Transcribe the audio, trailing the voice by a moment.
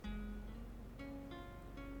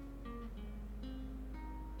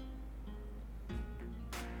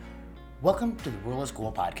Welcome to the Rule of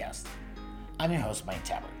School podcast. I'm your host, Mike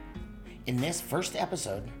Tabbert. In this first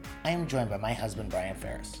episode, I am joined by my husband, Brian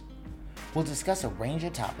Ferris. We'll discuss a range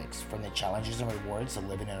of topics from the challenges and rewards of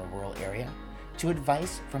living in a rural area to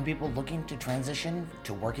advice from people looking to transition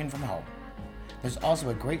to working from home. There's also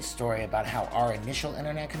a great story about how our initial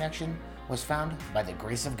internet connection was found by the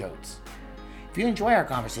grace of goats. If you enjoy our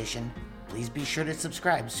conversation, please be sure to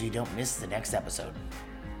subscribe so you don't miss the next episode.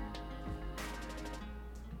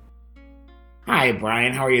 Hi,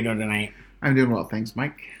 Brian. How are you doing tonight? I'm doing well, thanks,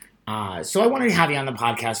 Mike. So I wanted to have you on the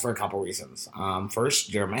podcast for a couple reasons.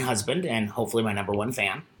 First, you're my husband and hopefully my number one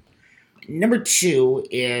fan. Number two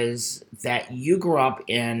is that you grew up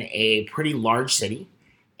in a pretty large city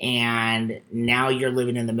and now you're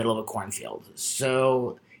living in the middle of a cornfield.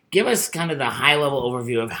 So give us kind of the high-level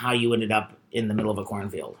overview of how you ended up in the middle of a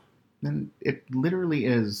cornfield. And it literally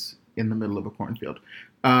is in the middle of a cornfield.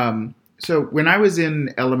 So when I was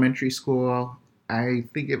in elementary school, I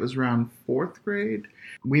think it was around fourth grade,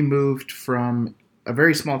 we moved from a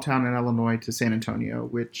very small town in Illinois to San Antonio,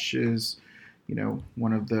 which is,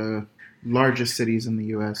 one of the largest cities in the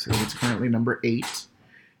U.S. It's currently number 8.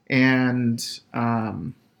 And I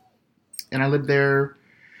lived there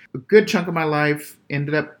a good chunk of my life,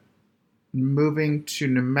 ended up moving to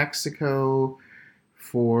New Mexico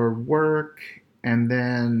for work, and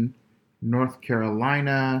then North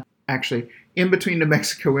Carolina. Actually, in between New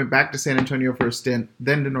Mexico, went back to San Antonio for a stint,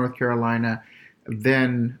 then to North Carolina.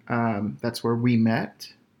 Then that's where we met.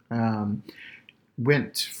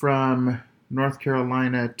 Went from North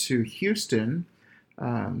Carolina to Houston.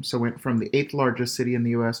 So went from the 8th largest city in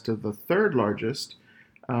the U.S. to the 3rd largest.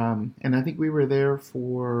 And I think we were there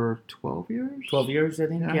for 12 years. 12 years, I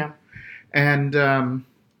think, yeah. And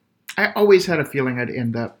I always had a feeling I'd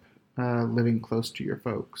end up living close to your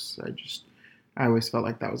folks. I always felt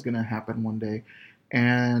like that was going to happen one day.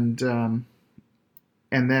 And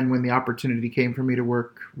then when the opportunity came for me to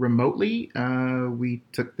work remotely, we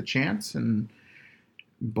took the chance and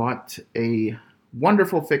bought a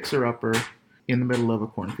wonderful fixer-upper in the middle of a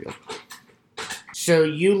cornfield. So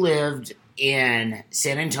you lived in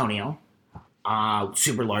San Antonio,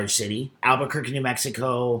 super large city, Albuquerque, New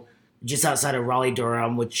Mexico, just outside of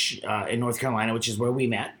Raleigh-Durham, which in North Carolina, which is where we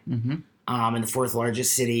met. Mm-hmm. In the 4th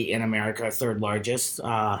largest city in America, 3rd largest,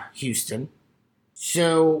 Houston.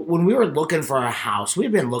 So when we were looking for a house,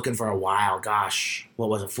 we'd been looking for a while. Gosh, what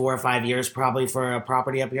was it, 4 or 5 years probably for a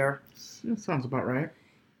property up here? That sounds about right.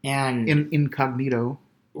 And incognito.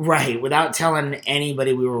 Right, without telling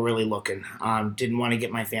anybody we were really looking. Didn't want to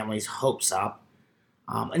get my family's hopes up.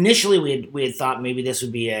 Initially, we had thought maybe this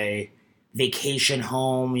would be a vacation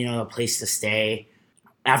home, a place to stay.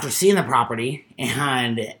 After seeing the property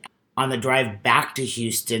and on the drive back to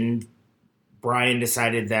Houston, Brian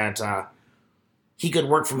decided that he could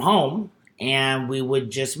work from home and we would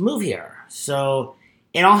just move here. So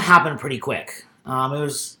it all happened pretty quick. It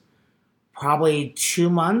was probably 2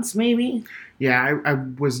 months, maybe. Yeah, I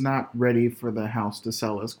was not ready for the house to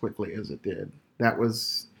sell as quickly as it did. That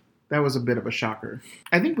was a bit of a shocker.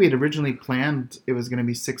 I think we had originally planned it was going to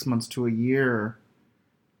be 6 months to a year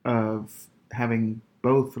of having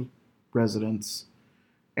both residents.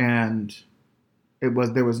 And there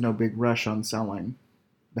was no big rush on selling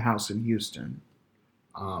the house in Houston.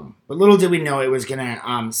 But little did we know it was going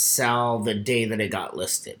to sell the day that it got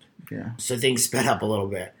listed. Yeah. So things sped up a little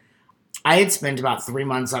bit. I had spent about 3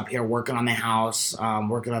 months up here working on the house,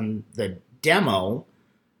 working on the demo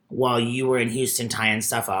while you were in Houston tying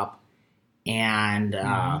stuff up. And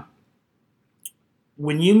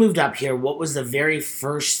when you moved up here, what was the very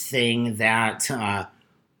first thing that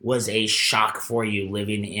was a shock for you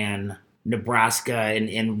living in Nebraska,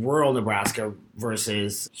 in rural Nebraska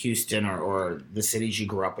versus Houston or the cities you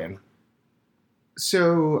grew up in?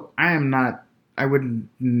 So I would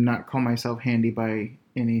not call myself handy by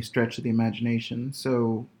any stretch of the imagination.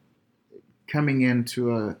 So coming into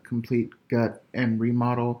a complete gut and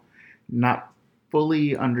remodel, not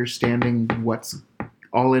fully understanding what's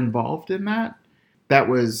all involved in that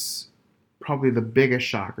was probably the biggest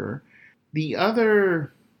shocker. The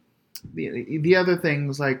other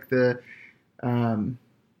things like the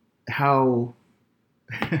how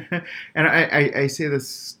and I say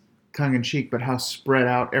this tongue in cheek, but how spread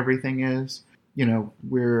out everything is.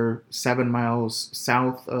 We're 7 miles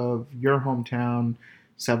south of your hometown,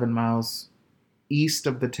 7 miles east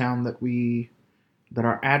of the town that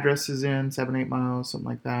our address is in, 7-8 miles, something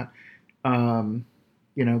like that.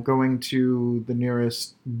 Going to the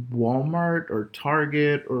nearest Walmart or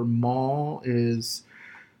Target or mall is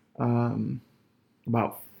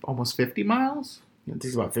about almost 50 miles. It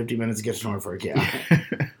takes about 50 minutes to get to Norfolk, yeah.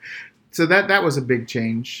 So that was a big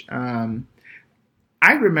change.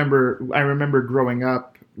 I remember growing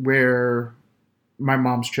up where my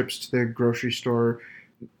mom's trips to the grocery store,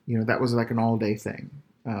 that was like an all day thing.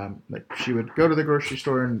 Like she would go to the grocery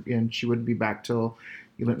store and she wouldn't be back till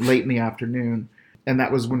late in the afternoon. And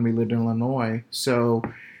that was when we lived in Illinois. So,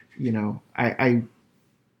 I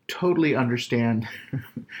totally understand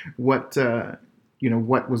what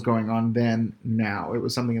was going on then now. It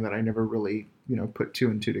was something that I never really, put two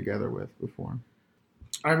and two together with before.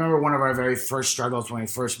 I remember one of our very first struggles when we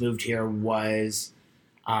first moved here was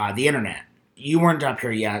the internet. You weren't up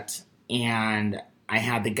here yet, and I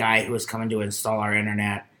had the guy who was coming to install our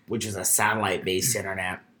internet, which is a satellite-based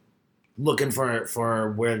internet, looking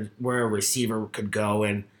for where a receiver could go.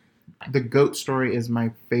 And the goat story is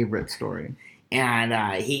my favorite story.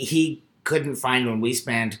 And he couldn't find one. We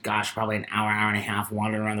spent, probably an hour and a half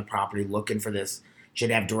wandering around the property looking for this.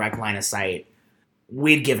 Should have direct line of sight.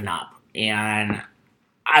 We'd given up, and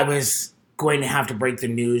I was going to have to break the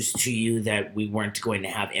news to you that we weren't going to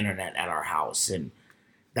have internet at our house, and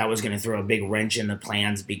that was going to throw a big wrench in the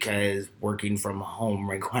plans because working from home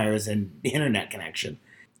requires an internet connection.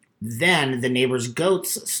 Then the neighbor's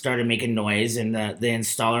goats started making noise, and the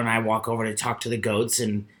installer and I walk over to talk to the goats,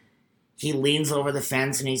 and he leans over the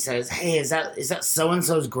fence and he says, "Hey, is that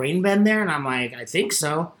so-and-so's grain bin there?" And I'm like, "I think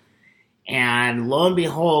so." And lo and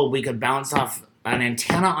behold, we could bounce off an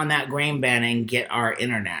antenna on that grain bin and get our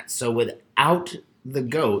internet. So without the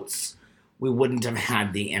goats, we wouldn't have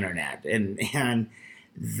had the internet. And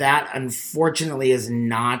that, unfortunately, is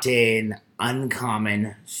not an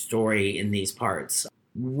uncommon story in these parts.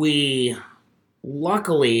 We,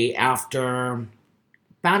 luckily, after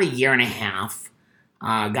about a year and a half,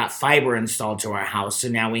 got fiber installed to our house. So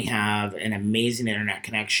now we have an amazing internet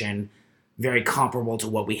connection, very comparable to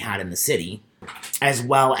what we had in the city, as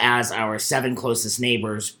well as our 7 closest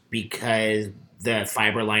neighbors, because the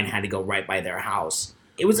fiber line had to go right by their house.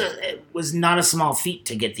 It was not a small feat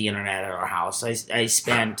to get the internet at our house. I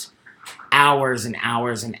spent hours and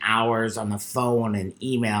hours and hours on the phone and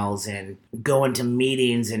emails and going to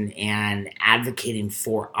meetings and advocating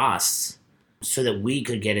for us so that we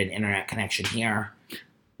could get an internet connection here.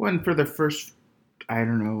 Well, and for the first,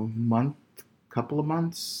 couple of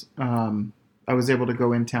months, I was able to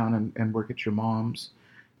go in town and work at your mom's.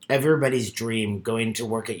 Everybody's dream, going to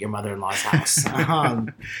work at your mother-in-law's house.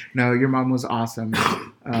 No, your mom was awesome.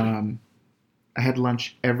 I had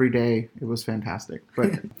lunch every day. It was fantastic.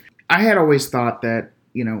 But I had always thought that,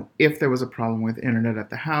 if there was a problem with internet at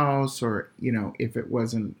the house, or, if it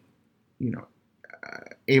wasn't,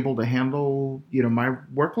 able to handle, my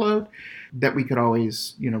workload, that we could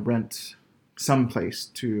always, rent some place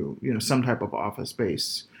to, some type of office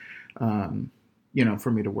space,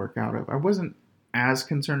 for me to work out of. I wasn't as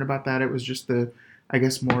concerned about that. It was just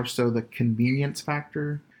more so the convenience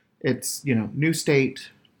factor. It's, new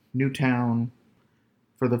state, new town.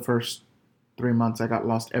 For the first 3 months, I got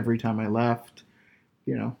lost every time I left.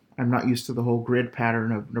 I'm not used to the whole grid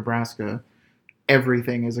pattern of Nebraska.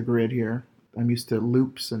 Everything is a grid here. I'm used to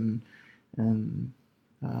loops and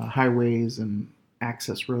highways and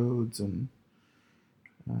access roads, and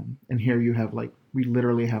here you have we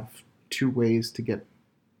literally have 2 ways to get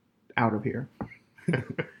out of here.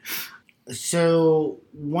 So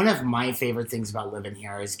one of my favorite things about living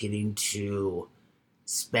here is getting to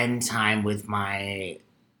spend time with my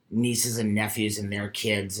nieces and nephews and their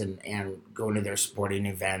kids, and going to their sporting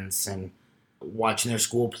events and watching their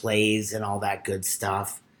school plays and all that good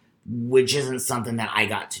stuff, which isn't something that I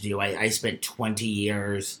got to do. I spent 20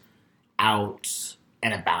 years out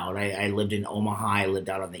and about. I lived in Omaha. I lived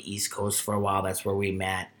out on the East Coast for a while. That's where we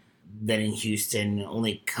met. Then in Houston,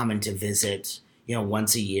 only coming to visit,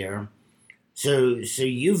 once a year. So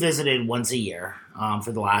you visited once a year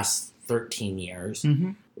for the last 13 years.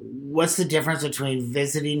 Mm-hmm. What's the difference between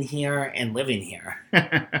visiting here and living here?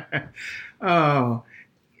 Oh,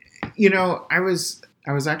 I was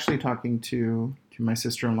actually talking to my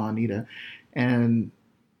sister-in-law Anita, and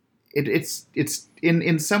it's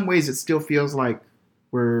in some ways it still feels like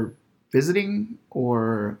we're visiting,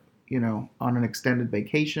 or on an extended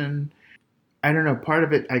vacation. I don't know. Part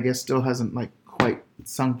of it, I guess, still hasn't quite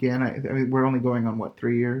sunk in. I mean, we're only going on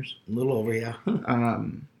 3 years. A little over, yeah.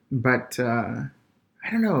 But I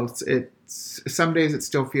don't know. It's some days it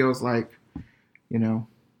still feels like,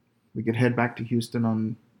 we could head back to Houston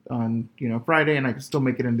on Friday, and I can still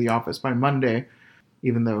make it into the office by Monday,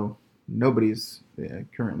 even though nobody's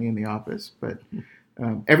currently in the office. But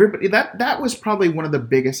everybody, that was probably one of the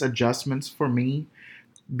biggest adjustments for me,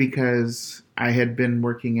 because I had been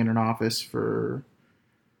working in an office for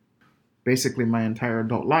basically my entire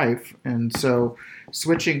adult life. And so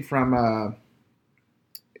switching from a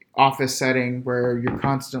office setting where you're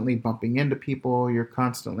constantly bumping into people, you're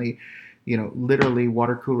constantly, literally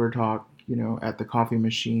water cooler talk, at the coffee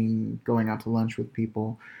machine, going out to lunch with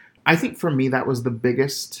people. I think for me that was the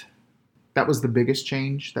biggest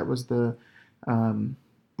change. That was um,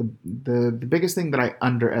 the biggest thing that I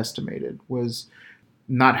underestimated was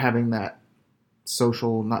not having that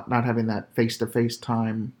social, not having that face to face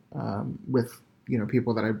time with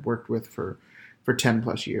people that I've worked with for 10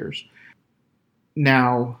 plus years.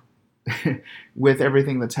 Now, with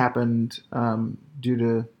everything that's happened due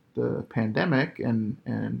to the pandemic and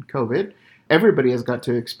COVID, everybody has got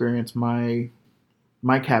to experience my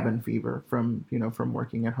cabin fever from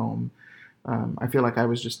working at home. I feel like I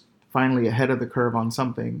was just finally ahead of the curve on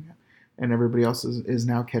something, and everybody else is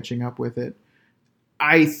now catching up with it.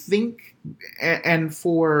 I think, and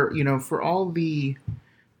for all the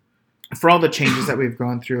changes that we've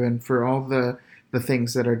gone through, and for all the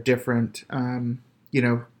things that are different, I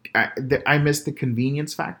miss the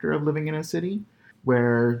convenience factor of living in a city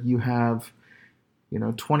where you have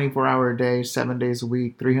 24-hour a day, 7 days a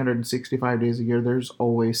week, 365 days a year. There's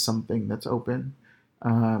always something that's open.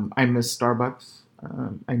 I miss Starbucks.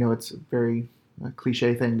 I know it's a very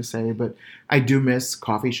cliche thing to say, but I do miss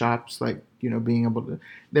coffee shops, like, being able to.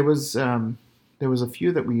 There was a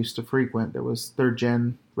few that we used to frequent. There was Third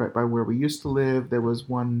Gen right by where we used to live. There was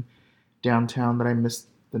one downtown that I missed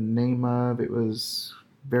the name of. It was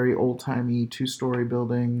very old-timey, 2-story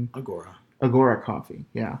building. Agora Coffee,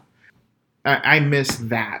 yeah. I miss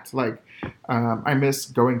that. Like, I miss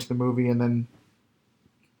going to the movie and then,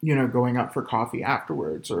 going out for coffee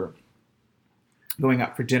afterwards, or going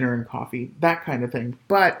out for dinner and coffee, that kind of thing.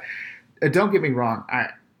 But don't get me wrong.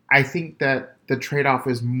 I think that the trade-off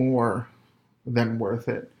is more than worth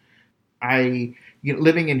it.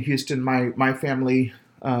 Living in Houston, my family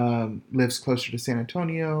lives closer to San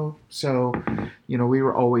Antonio, so we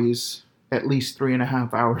were always at least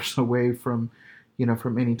 3.5 hours away from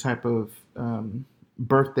any type of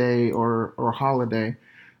birthday or holiday.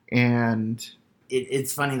 And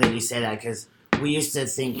it's funny that you say that, because we used to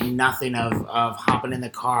think nothing of hopping in the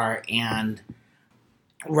car and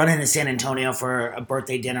running to San Antonio for a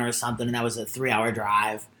birthday dinner or something, and that was a 3-hour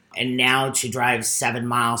drive. And now to drive 7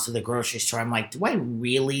 miles to the grocery store, I'm like, do I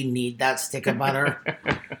really need that stick of butter?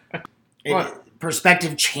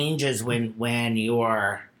 Perspective changes when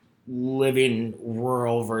you're living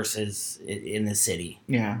rural versus in the city.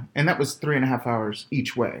 Yeah, and that was 3.5 hours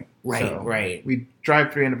each way. Right, so right. We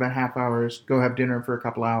drive 3.5 hours, go have dinner for a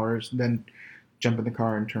couple hours, then jump in the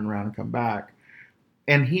car and turn around and come back.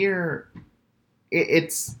 And here,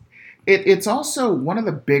 it's also one of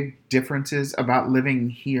the big differences about living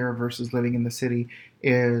here versus living in the city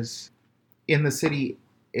is in the city,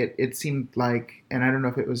 it seemed like, and I don't know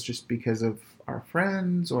if it was just because of our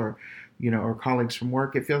friends or colleagues from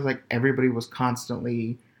work, it feels like everybody was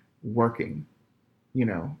constantly working,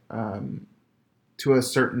 to a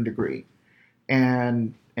certain degree.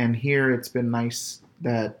 And here it's been nice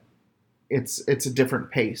that it's a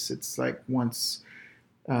different pace. It's like once,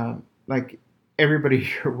 like everybody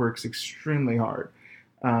here works extremely hard,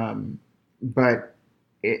 but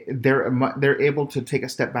they're able to take a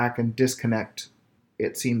step back and disconnect.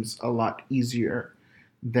 It seems a lot easier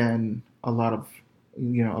than a lot of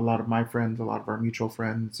my friends, a lot of our mutual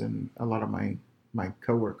friends, and a lot of my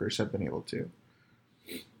coworkers have been able to.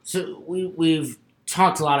 So we've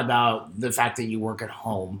talked a lot about the fact that you work at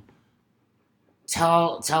home.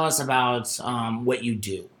 Tell us about what you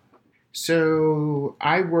do. So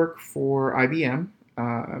I work for IBM.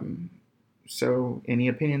 So any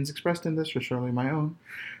opinions expressed in this are surely my own.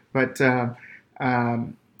 But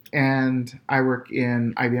and I work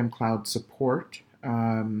in IBM Cloud Support.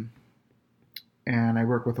 And I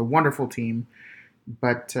work with a wonderful team.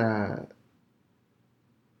 But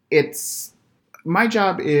my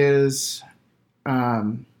job is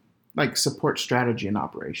like support strategy and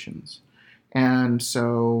operations. And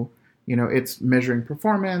so, it's measuring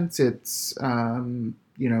performance, it's,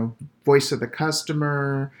 voice of the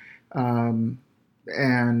customer, and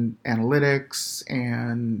analytics,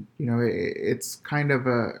 and, it's kind of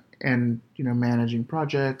managing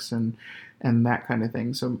projects and that kind of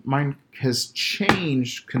thing. So mine has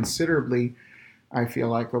changed considerably, I feel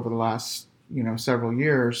like, over the last, several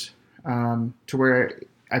years, to where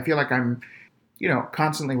I feel like I'm,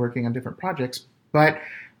 constantly working on different projects, but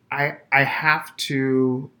I have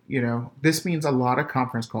to, this means a lot of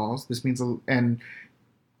conference calls. This means, and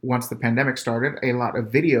once the pandemic started, a lot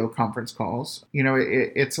of video conference calls.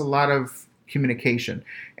 It's a lot of communication.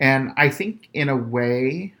 And I think in a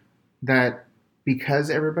way that because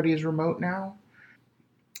everybody is remote now,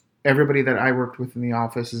 everybody that I worked with in the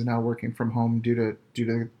office is now working from home due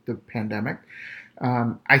to the pandemic.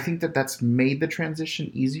 I think that that's made the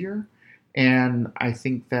transition easier. And I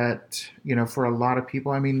think that, for a lot of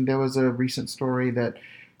people, I mean, there was a recent story that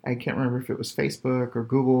I can't remember if it was Facebook or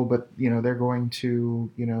Google, but, they're going to,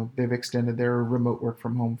 they've extended their remote work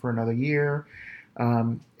from home for another year.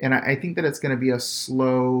 And I think that it's going to be a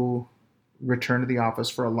slow return to the office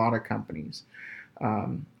for a lot of companies.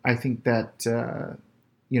 I think that,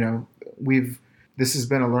 this has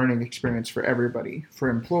been a learning experience for everybody, for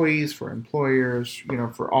employees, for employers,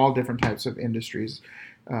 for all different types of industries,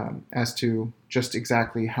 as to just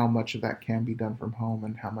exactly how much of that can be done from home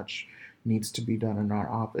and how much needs to be done in our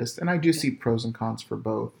office. And I do see pros and cons for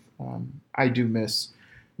both. I do miss,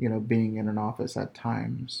 being in an office at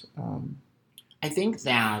times. I think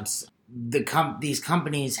that these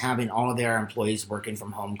companies having all of their employees working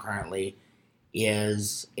from home currently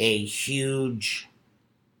is a huge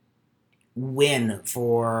win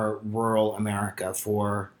for rural America,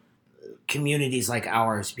 for communities like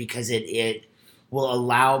ours, because it will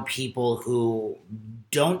allow people who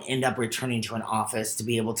don't end up returning to an office to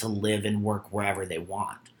be able to live and work wherever they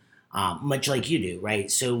want, much like you do, right?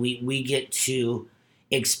 So we get to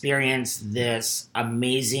experience this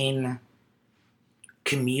amazing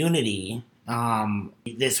community,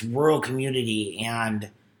 this rural community, and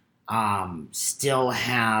still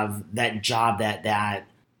have that job that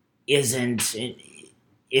isn't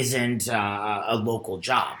a local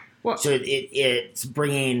job. Well, so it's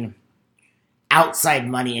bringing outside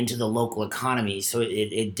money into the local economy. So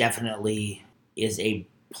it definitely is a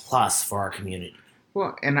plus for our community.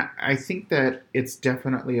 Well, and I think that it's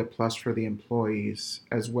definitely a plus for the employees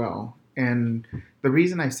as well. And the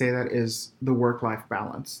reason I say that is the work-life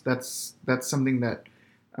balance. That's something that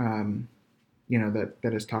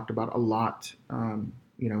that is talked about a lot.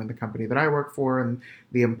 In the company that I work for, and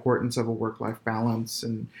the importance of a work-life balance,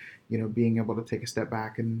 and being able to take a step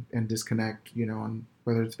back and disconnect, on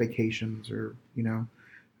whether it's vacations or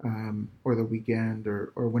or the weekend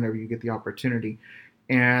or whenever you get the opportunity.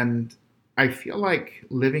 And I feel like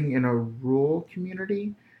living in a rural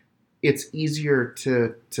community, it's easier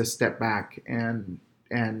to step back and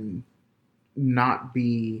not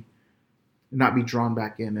be drawn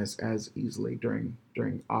back in as easily during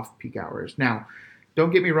off-peak hours. Now,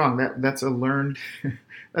 don't get me wrong, that's a learned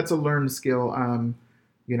skill.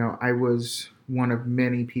 I was one of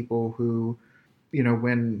many people who,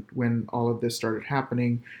 when all of this started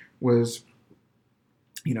happening, was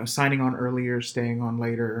signing on earlier, staying on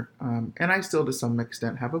later, and I still to some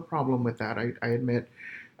extent have a problem with that, I admit.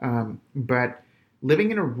 But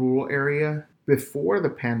living in a rural area before the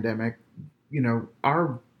pandemic,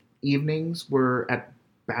 our evenings were at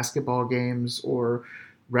basketball games or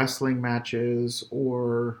wrestling matches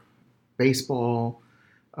or baseball.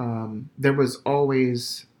 There was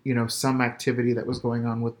always, some activity that was going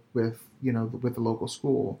on with the local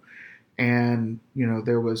school. And,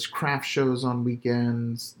 there was craft shows on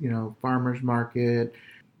weekends, farmers market.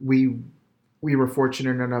 We were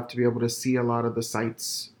fortunate enough to be able to see a lot of the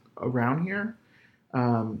sites around here.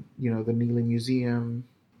 The Neely Museum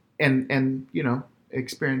and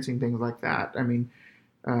experiencing things like that. I mean,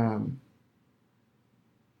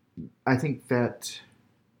 I think that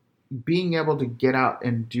being able to get out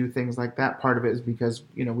and do things like that, part of it is because,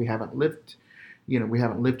 we haven't lived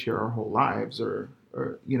here our whole lives, or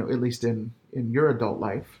at least in your adult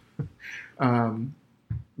life.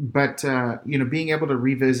 But being able to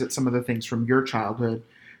revisit some of the things from your childhood,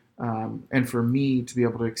 and for me to be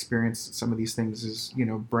able to experience some of these things is,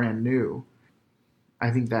 brand new. I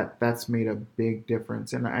think that that's made a big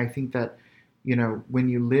difference. And I think that, when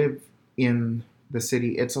you live in the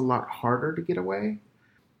city, it's a lot harder to get away.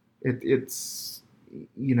 It's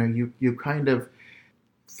you kind of,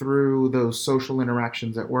 through those social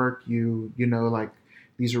interactions at work, like,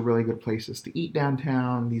 these are really good places to eat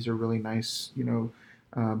downtown. These are really nice,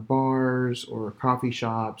 bars or coffee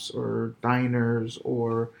shops or diners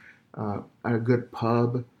or a good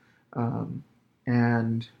pub.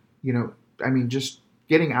 And, just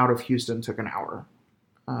getting out of Houston took an hour.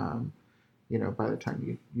 By the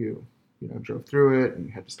time you drove through it and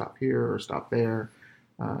you had to stop here or stop there.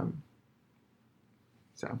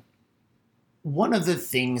 So. One of the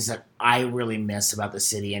things that I really miss about the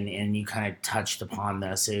city, and you kind of touched upon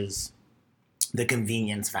this, is the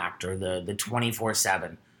convenience factor, the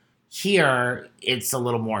 24/7. Here, it's a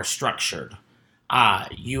little more structured.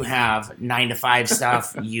 You have 9 to 5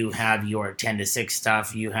 stuff. You have your 10 to 6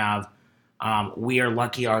 stuff. You have, we are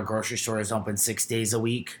lucky our grocery store is open 6 days a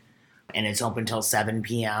week, and it's open till 7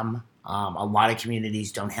 p.m. A lot of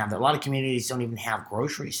communities don't have that. A lot of communities don't even have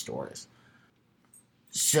grocery stores.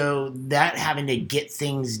 So that having to get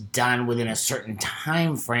things done within a certain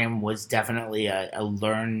time frame was definitely a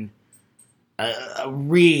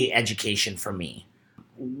re-education for me.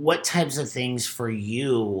 What types of things for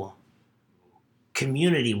you,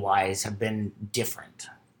 community-wise, have been different?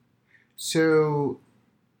 So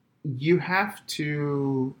you have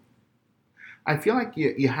to, I feel like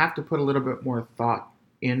you have to put a little bit more thought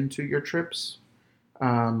into your trips.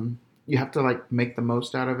 You have to like make the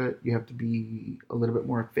most out of it. You have to be a little bit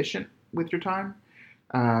more efficient with your time.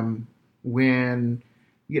 When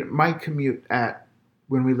my commute at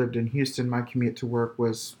when we lived in Houston, my commute to work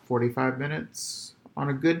was 45 minutes on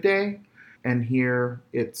a good day, and here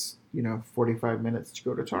it's 45 minutes to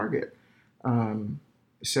go to Target.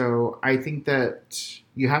 So I think that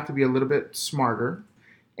you have to be a little bit smarter,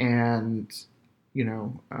 and you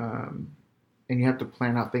know, and you have to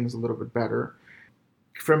plan out things a little bit better.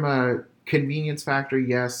 From a convenience factor,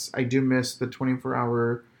 yes, I do miss the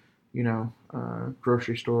 24-hour,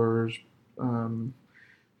 grocery stores,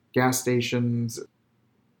 gas stations.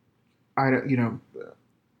 I don't,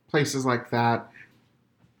 places like that.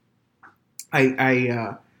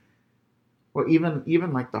 Well,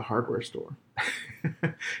 even like the hardware store.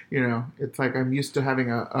 It's like I'm used to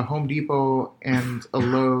having a Home Depot and a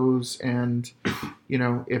Lowe's, and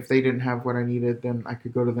if they didn't have what I needed, then I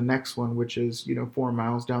could go to the next one, which is 4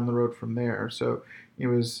 miles down the road from there. So it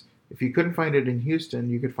was, if you couldn't find it in Houston,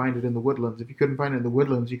 you could find it in the Woodlands. If you couldn't find it in the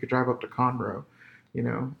Woodlands, you could drive up to Conroe,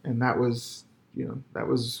 and that was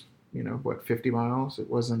what, 50 miles. It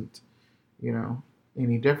wasn't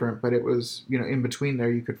any different, but it was in between there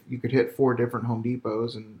you could hit 4 different Home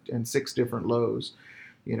Depots and 6 different Lowe's,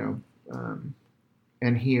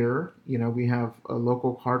 and here we have a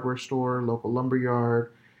local hardware store, local lumber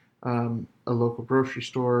yard, a local grocery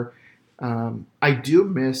store. I do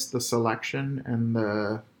miss the selection and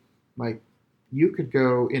you could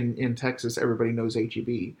go in Texas, everybody knows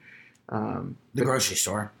HEB, the grocery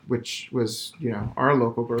store, which was our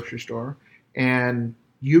local grocery store, and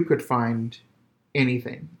you could find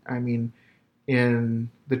anything. I mean, in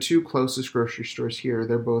the 2 closest grocery stores here,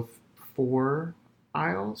 they're both 4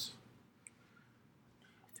 aisles.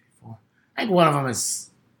 3, 4. I think one of them is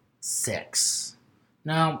 6.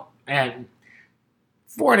 No,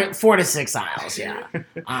 4 to 6 aisles. Yeah.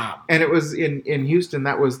 And it was in Houston.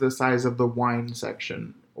 That was the size of the wine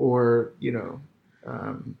section, or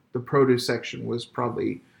the produce section was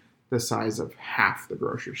probably the size of half the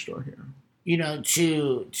grocery store here.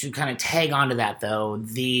 To kind of tag onto that, though,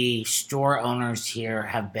 the store owners here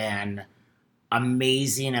have been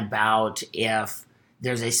amazing about if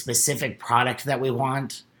there's a specific product that we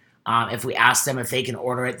want. If we ask them if they can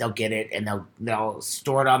order it, they'll get it, and they'll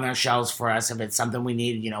store it on their shelves for us. If it's something we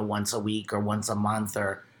need, once a week or once a month,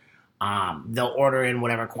 or they'll order in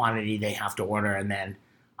whatever quantity they have to order, and then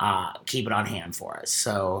keep it on hand for us.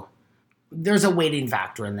 So there's a waiting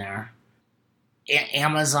factor in there.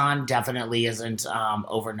 Amazon definitely isn't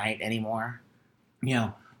overnight anymore,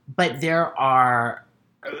 but there are,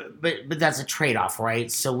 but that's a trade-off,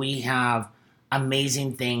 right? So we have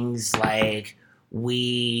amazing things like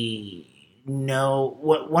we know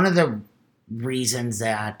one of the reasons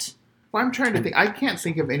that. Well, I'm trying to think. I can't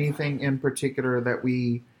think of anything in particular that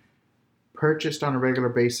we purchased on a regular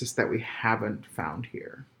basis that we haven't found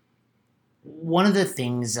here. One of the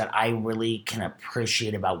things that I really can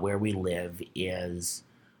appreciate about where we live is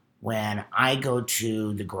when I go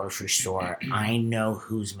to the grocery store, I know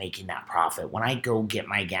who's making that profit. When I go get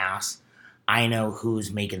my gas, I know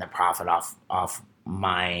who's making the profit off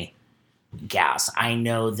my gas. I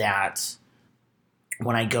know that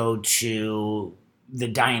when I go to the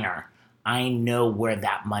diner, I know where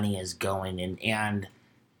that money is going, and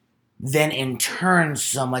then in turn,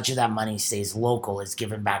 so much of that money stays local. It's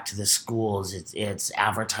given back to the schools. It's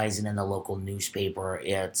advertising in the local newspaper.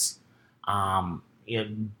 It's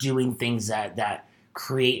doing things that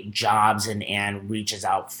create jobs and reaches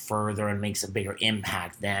out further and makes a bigger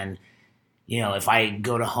impact than, if I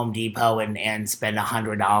go to Home Depot and spend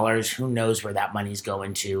 $100, who knows where that money's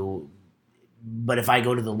going to. But if I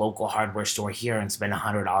go to the local hardware store here and spend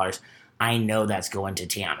 $100, I know that's going to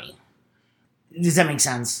Tammy. Does that make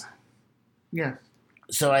sense? Yeah.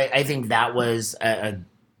 So I think that was a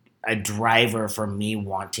driver for me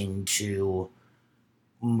wanting to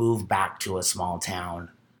move back to a small town.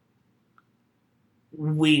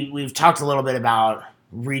 We've talked a little bit about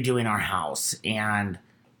redoing our house, and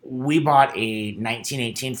we bought a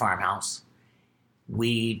 1918 farmhouse.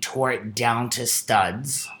 We tore it down to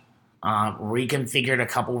studs, reconfigured a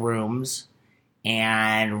couple rooms,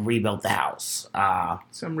 and rebuilt the house.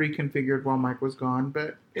 Some reconfigured while Mike was gone,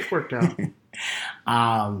 but it worked out.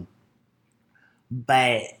 Um,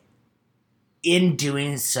 but in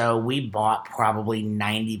doing so, we bought probably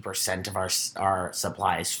 90% of our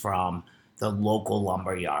supplies from the local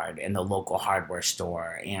lumber yard and the local hardware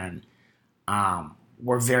store, and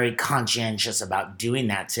we're very conscientious about doing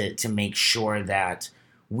that to make sure that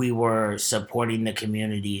we were supporting the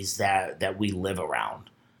communities that we live around.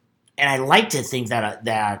 And I like to think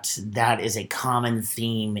that is a common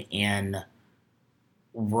theme in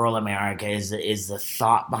rural America is the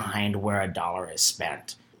thought behind where a dollar is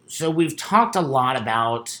spent. So we've talked a lot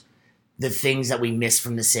about the things that we miss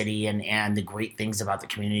from the city and the great things about the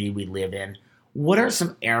community we live in. What are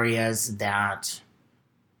some areas that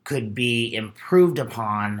could be improved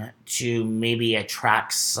upon to maybe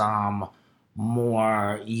attract some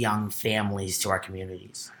more young families to our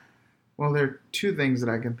communities? Well, there are two things that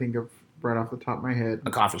I can think of right off the top of my head.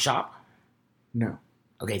 A coffee shop? No.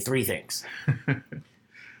 Okay, three things.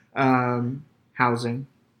 Housing.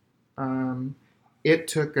 It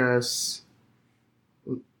took us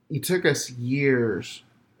years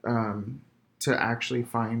to actually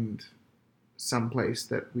find some place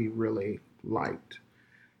that we really liked.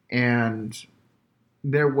 And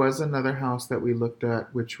there was another house that we looked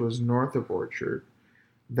at, which was north of Orchard,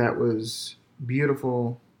 that was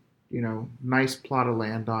beautiful, nice plot of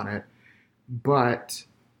land on it, but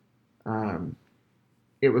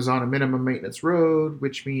it was on a minimum maintenance road,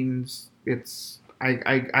 which means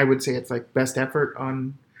I would say it's like best effort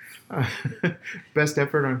on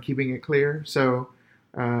keeping it clear. So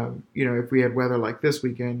if we had weather like this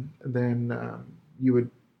weekend, then you would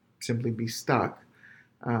simply be stuck.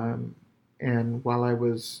 And while I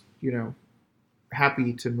was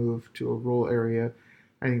happy to move to a rural area,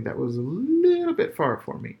 I think that was a little bit far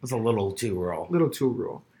for me. It's a little too rural.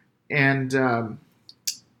 And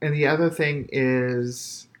the other thing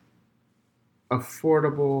is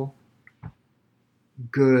affordable,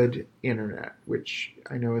 good internet, which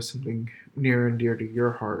I know is something near and dear to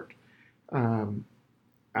your heart.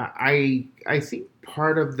 I think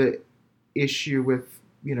part of the issue with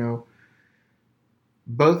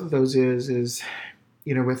both of those is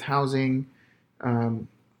with housing,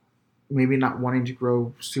 maybe not wanting to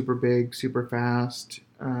grow super big, super fast,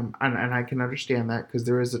 and I can understand that because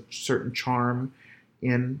there is a certain charm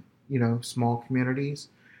in small communities.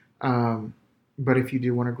 But if you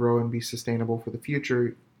do want to grow and be sustainable for the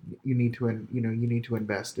future, you need to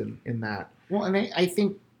invest in that. Well, and I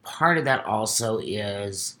think part of that also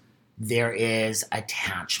is there is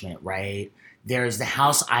attachment, right? There's the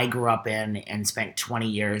house I grew up in and spent 20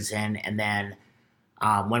 years in, and then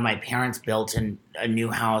when my parents built a new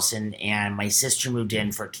house and my sister moved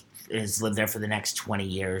in has lived there for the next 20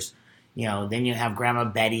 years, then you have Grandma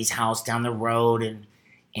Betty's house down the road,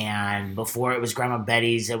 and before it was Grandma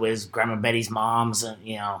Betty's, it was Grandma Betty's mom's, and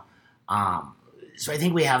so I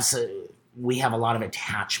think we have a lot of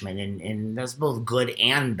attachment, and that's both good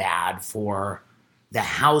and bad for the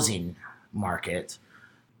housing market.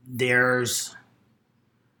 There's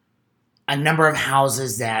a number of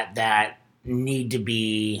houses that need to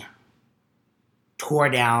be tore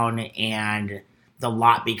down and the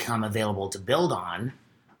lot become available to build on.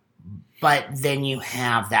 But then you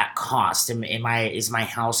have that cost. Is my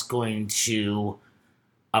house going to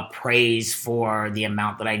appraise for the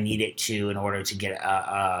amount that I need it to in order to get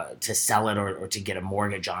to sell it or to get a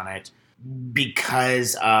mortgage on it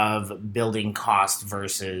because of building cost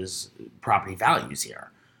versus property values here?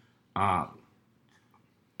 I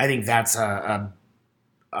think that's a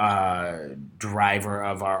driver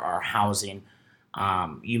of our housing.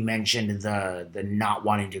 You mentioned the not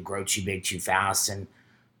wanting to grow too big too fast, and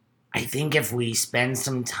I think if we spend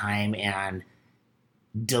some time and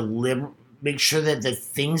make sure that the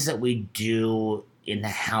things that we do in the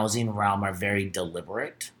housing realm are very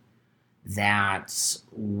deliberate, that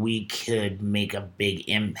we could make a big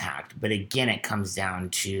impact. But again, it comes down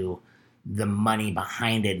to the money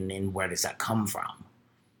behind it and where does that come from?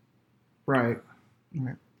 Right.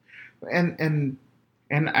 And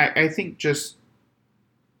I think just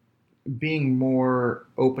being more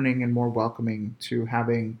opening and more welcoming to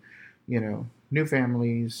having new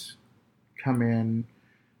families come in,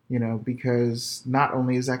 because not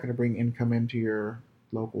only is that going to bring income into your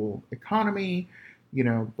local economy,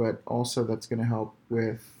 but also that's going to help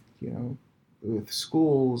with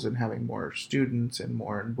schools and having more students and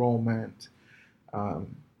more enrollment,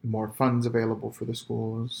 more funds available for the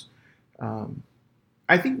schools.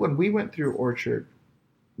 I think when we went through Orchard,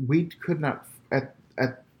 we could not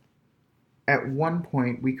at one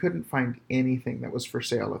point we couldn't find anything that was for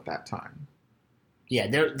sale at that time. Yeah,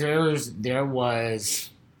 there was,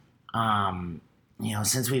 um,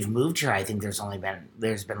 since we've moved here, I think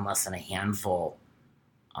there's been less than a handful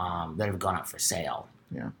that have gone up for sale.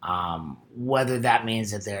 Yeah. Whether that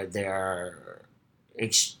means that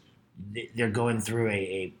ex- they're going through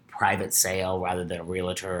a private sale rather than a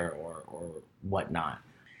realtor or whatnot.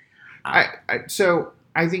 So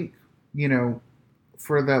I think, you know,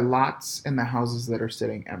 for the lots and the houses that are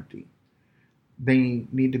sitting empty, they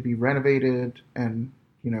need to be renovated and,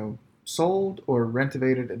 sold, or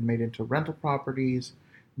renovated and made into rental properties.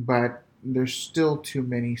 But there's still too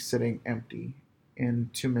many sitting empty in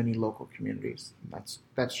too many local communities.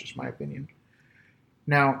 That's just my opinion.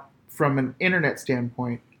 Now, from an internet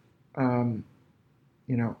standpoint, um,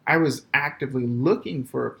 I was actively looking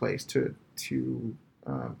for a place to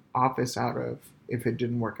office out of if it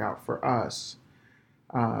didn't work out for us.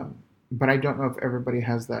 Um, but I don't know if everybody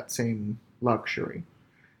has that same luxury.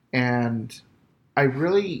 And I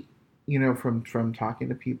really, from talking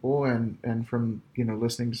to people and from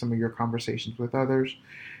listening to some of your conversations with others,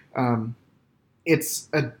 um, it's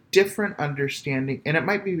a different understanding, and it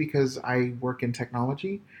might be because I work in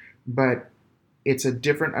technology, but it's a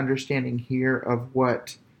different understanding here of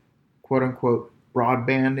what quote unquote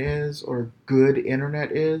broadband is or good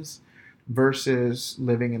internet is versus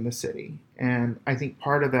living in the city. And I think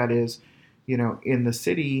part of that is, in the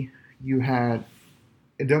city, you had,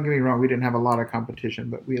 and don't get me wrong, we didn't have a lot of competition,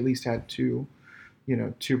 but we at least had two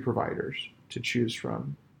providers to choose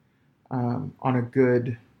from. On a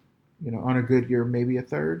good, on a good year, maybe a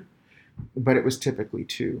third, but it was typically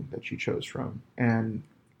two that you chose from. And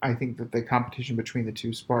I think that the competition between the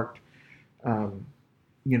two sparked, um,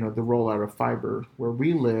 the rollout of fiber where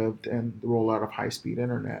we lived and the rollout of high speed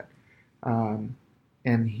internet. Um,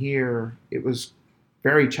 and here it was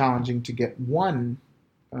very challenging to get one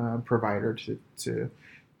provider to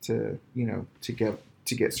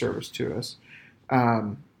get service to us.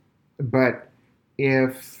 Um, but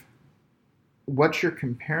if what you're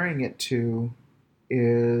comparing it to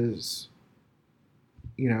is,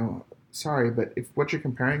 sorry, but if what you're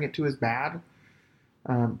comparing it to is bad,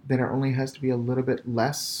 then it only has to be a little bit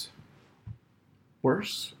less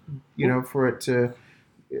worse, for it to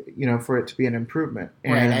be an improvement.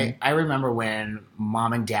 And Right. I remember when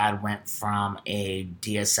mom and dad went from a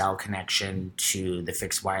DSL connection to the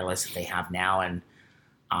fixed wireless that they have now, and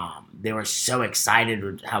they were so excited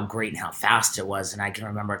with how great and how fast it was. And I can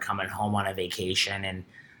remember coming home on a vacation and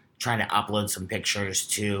trying to upload some pictures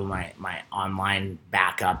to my online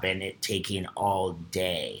backup and it taking all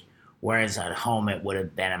day. Whereas at home, it would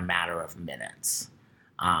have been a matter of minutes.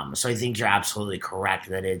 So I think you're absolutely correct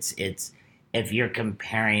that it's if you're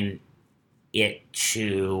comparing it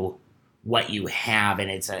to what you have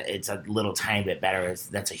and it's a little tiny bit better,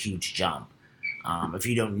 that's a huge jump. If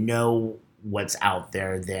you don't know what's out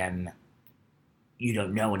there, then you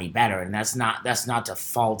don't know any better, and that's not to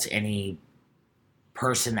fault any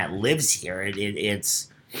person that lives here. It's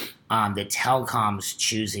the telecoms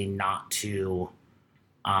choosing not to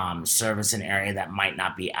service an area that might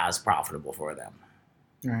not be as profitable for them.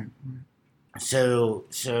 right. So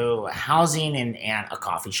housing and a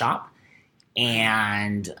coffee shop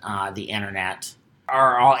and the internet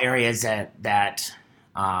are all areas that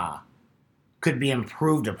uh, could be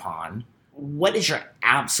improved upon. What is your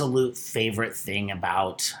absolute favorite thing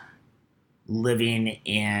about living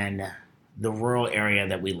in the rural area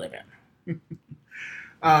that we live in?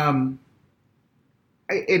 Um,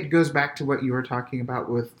 it goes back to what you were talking about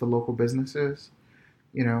with the local businesses,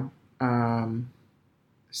 you know, um,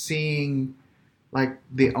 seeing like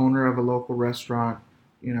the owner of a local restaurant,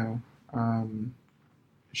 you know, um,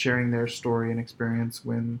 sharing their story and experience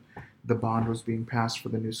when the bond was being passed for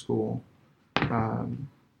the new school, um,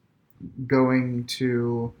 going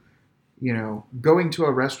to, going to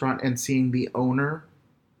a restaurant and seeing the owner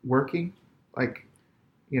working, like,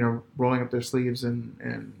 rolling up their sleeves and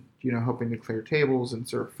helping to clear tables and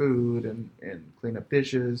serve food and clean up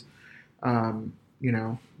dishes. When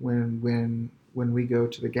we go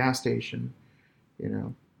to the gas station,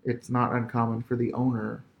 it's not uncommon for the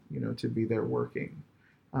owner, to be there working.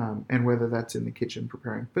 And whether that's in the kitchen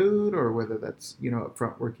preparing food or whether that's, up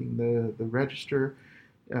front working the register.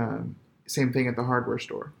 Same thing at the hardware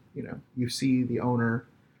store. You see the owner,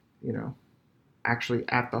 you know, actually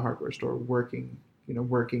at the hardware store working,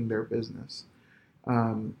 working their business.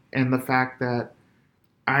 And the fact that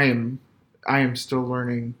I am I am still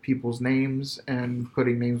learning people's names and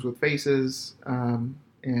putting names with faces.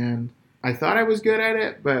 And I thought I was good at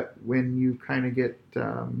it, but when you kind of get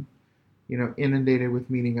inundated with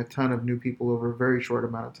meeting a ton of new people over a very short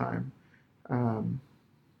amount of time, um,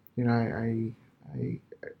 you know, I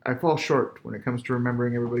I fall short when it comes to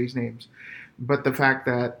remembering everybody's names. But the fact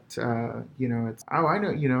that it's, oh, I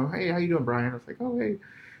know, hey, how you doing, Brian? It's like, oh, hey,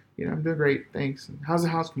 I'm doing great, thanks. And how's the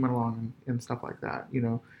house coming along and stuff like that,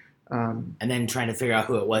 And then trying to figure out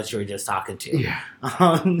who it was you were just talking to. Yeah.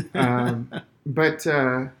 But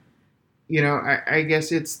I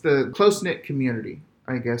guess it's the close knit community.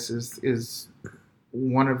 I guess is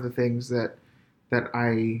one of the things that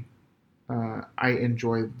I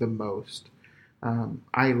enjoy the most.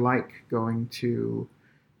 I like going to,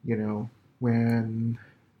 when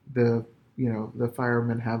the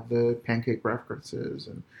firemen have the pancake references,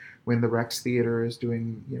 and when the Rex Theater is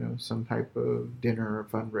doing, some type of dinner or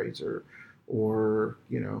fundraiser, or,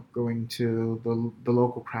 going to the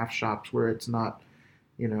local craft shops where it's not,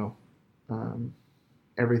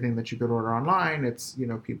 everything that you could order online. It's,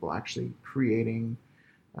 people actually creating,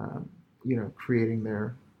 creating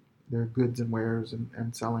their goods and wares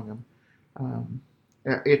and selling them.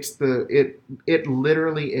 It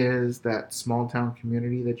literally is that small town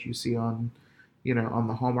community that you see on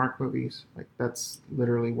the Hallmark movies. Like, that's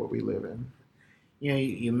literally what we live in.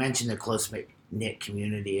 You mentioned the close knit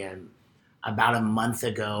community, and about a month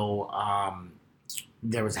ago,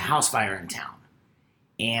 there was a house fire in town,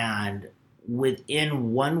 and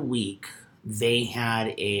within 1 week, they had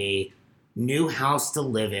a new house to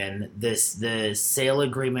live in. The sale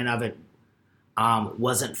agreement of it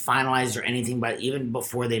wasn't finalized or anything, but even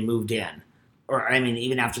before they moved in,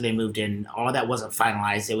 even after they moved in, all that wasn't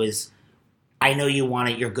finalized. It was, I know you want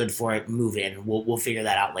it, you're good for it, move in. We'll figure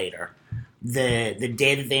that out later. The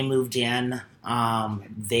day that they moved in,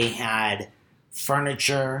 they had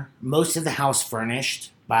furniture, most of the house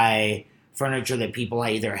furnished by furniture that people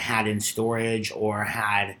either had in storage or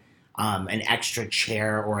had an extra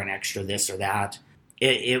chair or an extra this or that.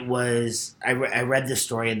 It was, I read the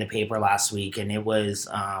story in the paper last week, and it was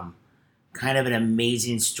kind of an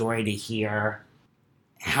amazing story to hear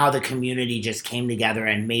how the community just came together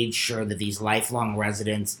and made sure that these lifelong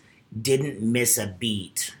residents didn't miss a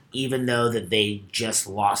beat, even though that they just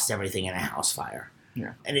lost everything in a house fire.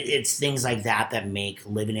 Yeah. And it's things like that make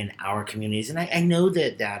living in our communities. And I know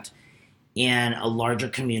that in a larger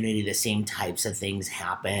community, the same types of things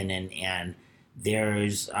happen, and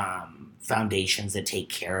there's foundations that take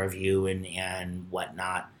care of you and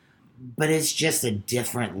whatnot. But it's just a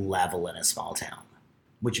different level in a small town,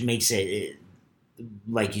 which makes it,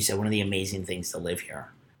 like you said, one of the amazing things to live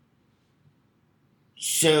here.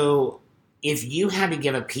 So if you had to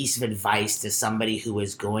give a piece of advice to somebody who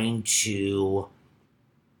is going to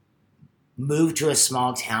move to a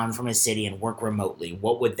small town from a city and work remotely,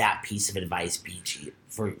 what would that piece of advice be to you,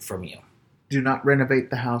 from you? Do not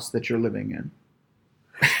renovate the house that you're living in.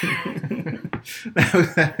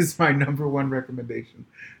 That is my number one recommendation.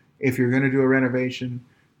 If you're going to do a renovation,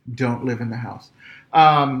 don't live in the house.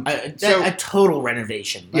 A total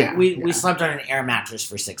renovation. Like, yeah, we slept on an air mattress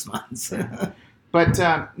for 6 months. But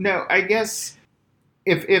no, I guess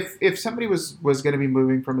if somebody was going to be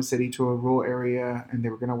moving from a city to a rural area and they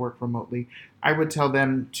were going to work remotely, I would tell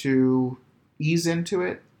them to ease into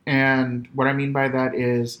it. And what I mean by that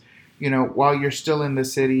is, while you're still in the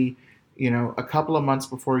city, a couple of months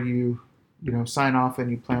before you sign off and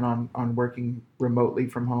you plan on working remotely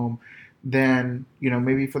from home, then,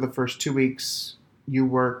 maybe for the first 2 weeks, you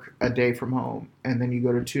work a day from home, and then you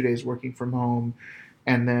go to 2 days working from home,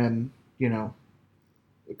 and then,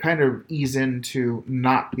 kind of ease into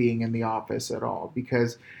not being in the office at all,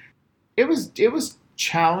 because it was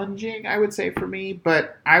challenging, I would say, for me,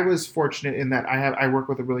 but I was fortunate in that I work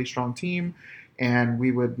with a really strong team, and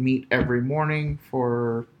we would meet every morning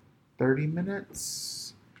for 30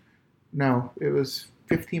 minutes. No, it was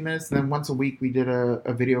 15 minutes. And then once a week we did a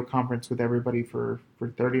video conference with everybody for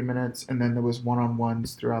 30 minutes. And then there was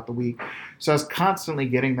one-on-ones throughout the week. So I was constantly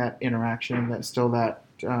getting that interaction, that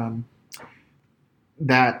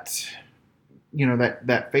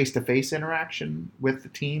face-to-face interaction with the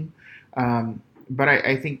team. But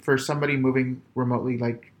I think for somebody moving remotely,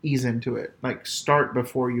 like, ease into it, like, start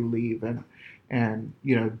before you leave, and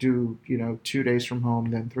do 2 days from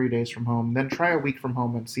home, then 3 days from home, then try a week from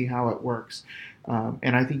home and see how it works.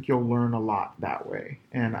 And I think you'll learn a lot that way.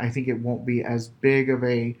 And I think it won't be as big of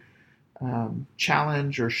a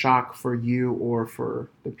challenge or shock for you or for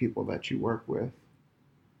the people that you work with.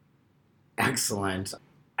 Excellent.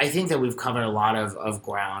 I think that we've covered a lot of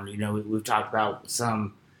ground. We've talked about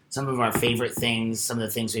some of our favorite things, some of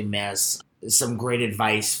the things we miss, some great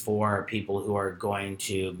advice for people who are going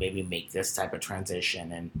to maybe make this type of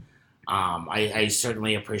transition. And I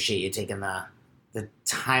certainly appreciate you taking the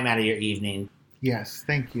time out of your evening. Yes,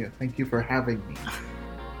 thank you. Thank you for having me.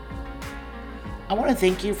 I want to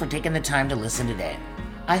thank you for taking the time to listen today.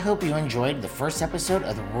 I hope you enjoyed the first episode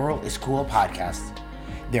of the Rural is Cool podcast.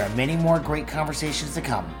 There are many more great conversations to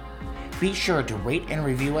come. Be sure to rate and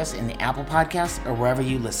review us in the Apple Podcasts or wherever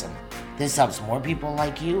you listen. This helps more people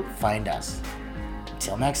like you find us.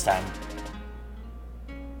 Until next time.